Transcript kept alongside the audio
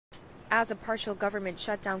As a partial government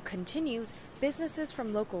shutdown continues, businesses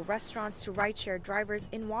from local restaurants to rideshare drivers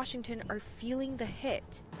in Washington are feeling the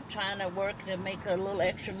hit. I'm trying to work to make a little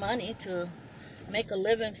extra money to make a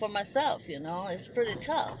living for myself, It's pretty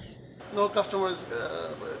tough. No customers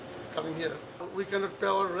coming here. We cannot pay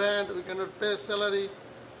our rent, we cannot pay salary.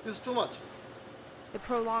 This is too much. The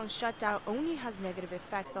prolonged shutdown only has negative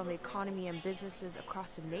effects on the economy and businesses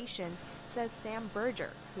across the nation, says Sam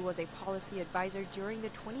Berger, who was a policy advisor during the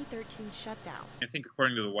 2013 shutdown. I think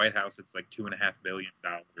according to the White House, it's like $2.5 billion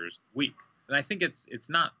a week. And I think it's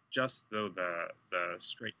not just though the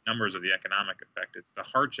straight numbers of the economic effect. It's the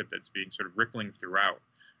hardship that's being sort of rippling throughout,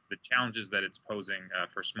 the challenges that it's posing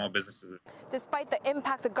for small businesses. Despite the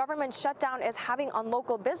impact the government shutdown is having on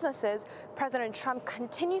local businesses, President Trump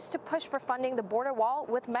continues to push for funding the border wall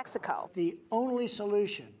with Mexico. The only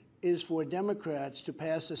solution is for Democrats to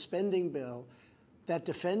pass a spending bill that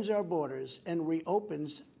defends our borders and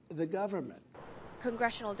reopens the government.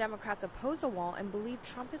 Congressional Democrats oppose the wall and believe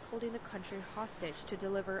Trump is holding the country hostage to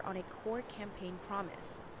deliver on a core campaign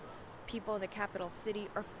promise. People in the capital city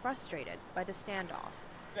are frustrated by the standoff.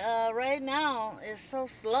 Right now, it's so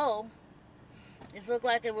slow. It looked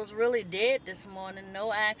like it was really dead this morning.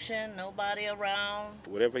 No action, nobody around.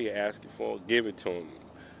 Whatever you're asking for, give it to them.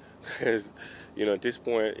 Because, at this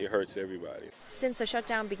point, it hurts everybody. Since the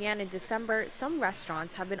shutdown began in December, some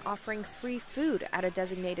restaurants have been offering free food at a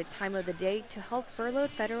designated time of the day to help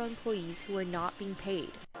furloughed federal employees who are not being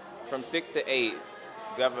paid. From 6 to 8,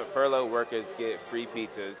 government furloughed workers get free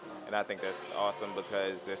pizzas. And I think that's awesome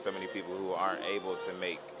because there's so many people who aren't able to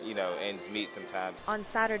make, ends meet sometimes. On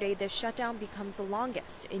Saturday, the shutdown becomes the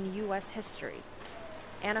longest in U.S. history.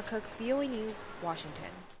 Anna Cook, VOA News,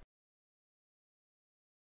 Washington.